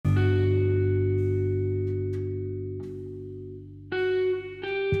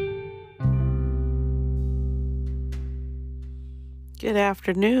Good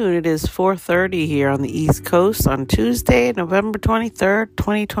afternoon. It is 4:30 here on the East Coast on Tuesday, November 23rd,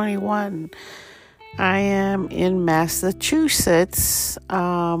 2021. I am in Massachusetts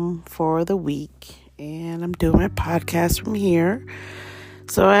for the week, and I'm doing my podcast from here.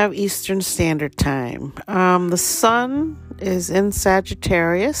 So I have Eastern Standard Time. The sun is in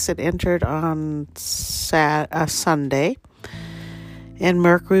Sagittarius. It entered on Sunday, and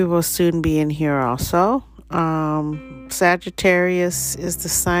Mercury will soon be in here also. Sagittarius is the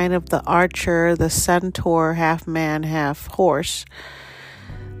sign of the archer, the centaur, half man, half horse,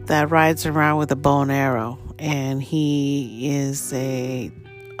 that rides around with a bow and arrow. And he is a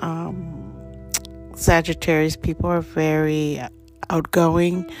Sagittarius people are very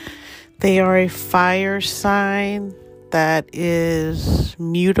outgoing. They are a fire sign that is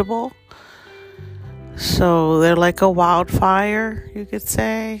mutable. So they're like a wildfire, you could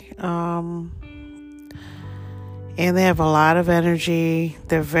say. And they have a lot of energy.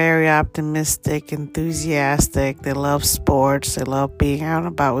 They're very optimistic, enthusiastic. They love sports. They love being out and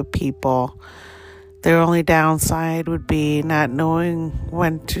about with people. Their only downside would be not knowing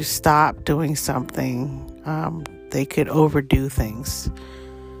when to stop doing something. They could overdo things.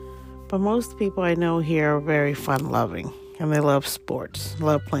 But most people I know here are very fun-loving, and they love sports.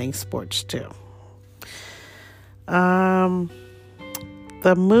 Love playing sports too. The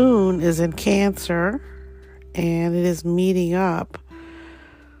moon is in Cancer, and it is meeting up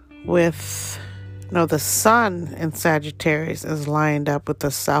with, the sun in Sagittarius is lined up with the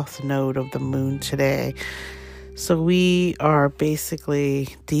south node of the moon today. So we are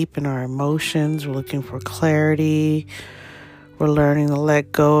basically deep in our emotions. We're looking for clarity. We're learning to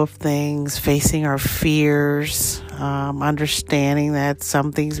let go of things, facing our fears, understanding that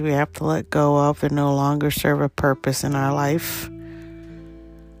some things we have to let go of and no longer serve a purpose in our life.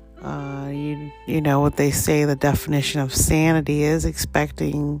 You know what they say, the definition of sanity is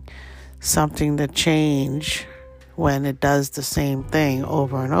expecting something to change when it does the same thing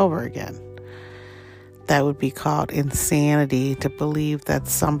over and over again. That would be called insanity, to believe that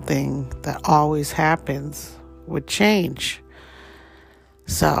something that always happens would change.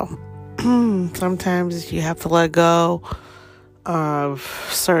 So sometimes you have to let go of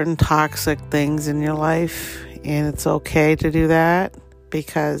certain toxic things in your life, and it's okay to do that,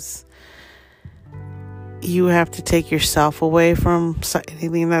 because you have to take yourself away from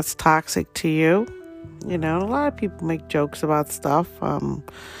anything that's toxic to you. A lot of people make jokes about stuff.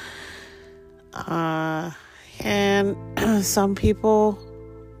 And some people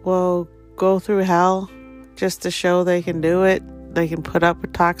will go through hell just to show they can do it. They can put up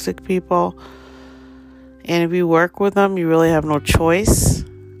with toxic people. And if you work with them, you really have no choice.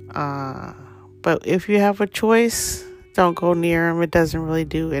 But if you have a choice, don't go near them. It doesn't really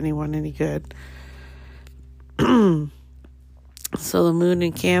do anyone any good. So the moon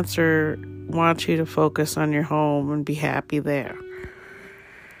in Cancer wants you to focus on your home and be happy there.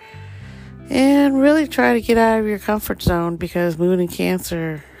 And really try to get out of your comfort zone, because moon in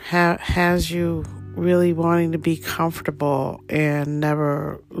Cancer has you really wanting to be comfortable and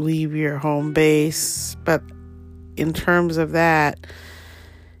never leave your home base. But in terms of that,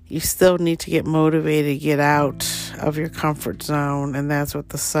 you still need to get motivated to get out of your comfort zone. And that's what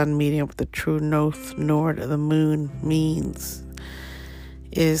the sun meeting up with the true north node of the moon means,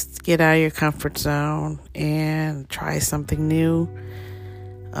 is to get out of your comfort zone and try something new.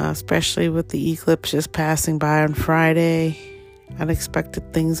 Especially with the eclipse just passing by on Friday.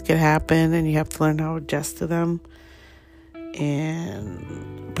 Unexpected things could happen, and you have to learn how to adjust to them and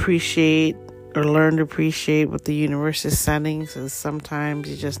learn to appreciate what the universe is sending, because sometimes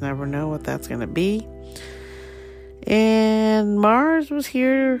you just never know what that's going to be. And Mars was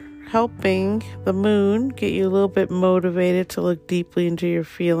here helping the moon get you a little bit motivated to look deeply into your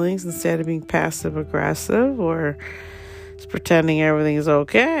feelings instead of being passive aggressive or just pretending everything is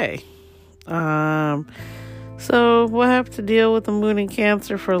okay. So we'll have to deal with the moon in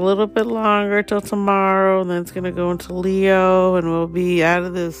Cancer for a little bit longer, till tomorrow, and then it's going to go into Leo, and we'll be out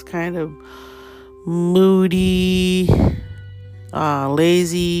of this kind of moody,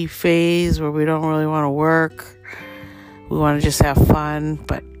 lazy phase where we don't really want to work. We want to just have fun,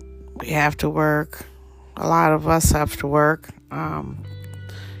 but we have to work. A lot of us have to work,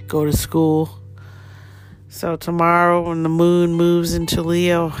 go to school. So tomorrow, when the moon moves into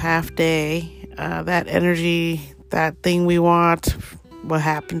Leo half day, that energy, that thing we want, will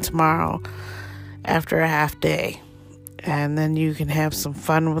happen tomorrow after a half day. And then you can have some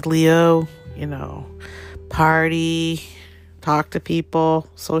fun with Leo, party, talk to people,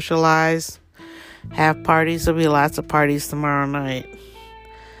 socialize, have parties. There'll be lots of parties tomorrow night.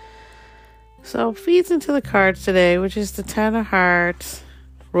 So feeds into the cards today, which is the Ten of Hearts,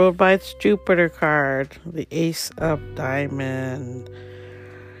 ruled by its Jupiter card, the Ace of Diamond.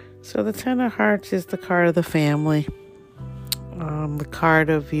 So the Ten of Hearts is the card of the family, the card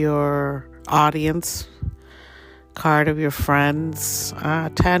of your audience, card of your friends.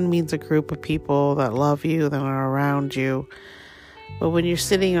 10 means a group of people that love you, that are around you. But when you're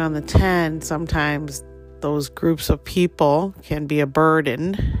sitting on the 10, sometimes those groups of people can be a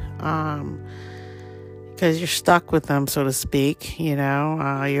burden, because you're stuck with them, so to speak,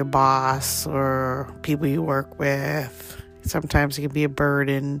 your boss or people you work with. Sometimes it can be a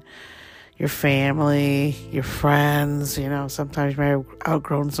burden. Your family, your friends, sometimes you might have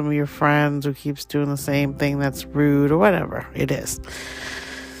outgrown some of your friends who keeps doing the same thing that's rude or whatever it is.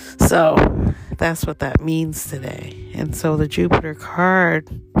 So that's what that means today. And so the Jupiter card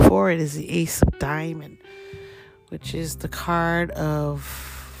for it is the Ace of Diamond, which is the card of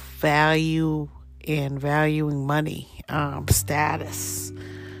value and valuing money, status,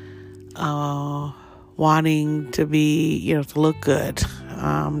 wanting to be, to look good.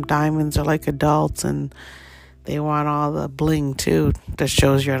 Diamonds are like adults, and they want all the bling too that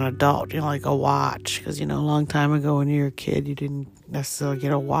shows you're an adult, like a watch. Because, a long time ago when you were a kid, you didn't necessarily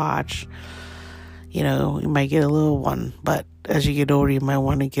get a watch. You might get a little one, but as you get older, you might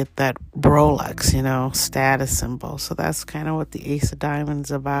want to get that Rolex, status symbol. So that's kind of what the Ace of Diamonds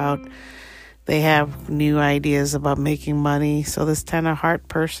is about. They have new ideas about making money. So this Ten of Heart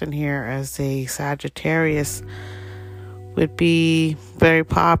person here, as a Sagittarius, would be very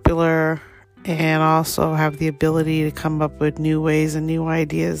popular and also have the ability to come up with new ways and new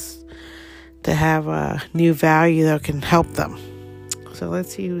ideas to have a new value that can help them. So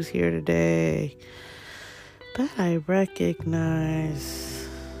let's see who's here today that I recognize.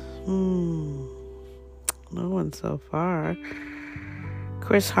 No one so far.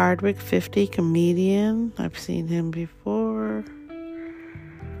 Chris Hardwick, 50, comedian. I've seen him before.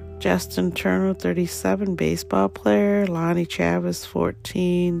 Justin Turner, 37, baseball player. Lonnie Chavez,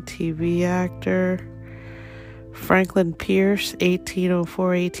 14, TV actor. Franklin Pierce,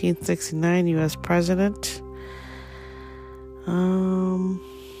 1804-1869, U.S. president.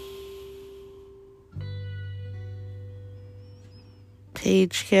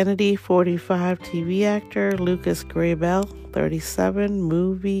 Paige Kennedy, 45, TV actor. Lucas Grabel, 37,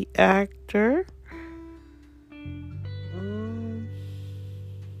 movie actor.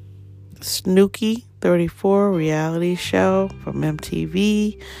 Snooki, 34, reality show from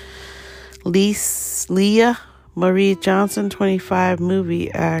MTV. Leah Marie Johnson, 25,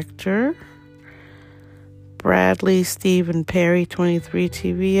 movie actor. Bradley Stephen Perry, 23,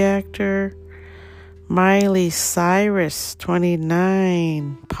 TV actor. Miley Cyrus,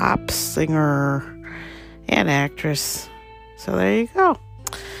 29, pop singer and actress. So there you go.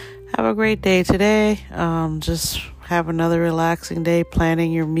 Have a great day today. Just have another relaxing day,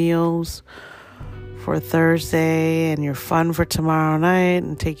 planning your meals for Thursday and your fun for tomorrow night,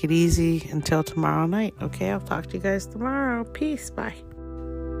 and take it easy until tomorrow night. Okay, I'll talk to you guys tomorrow. Peace. Bye.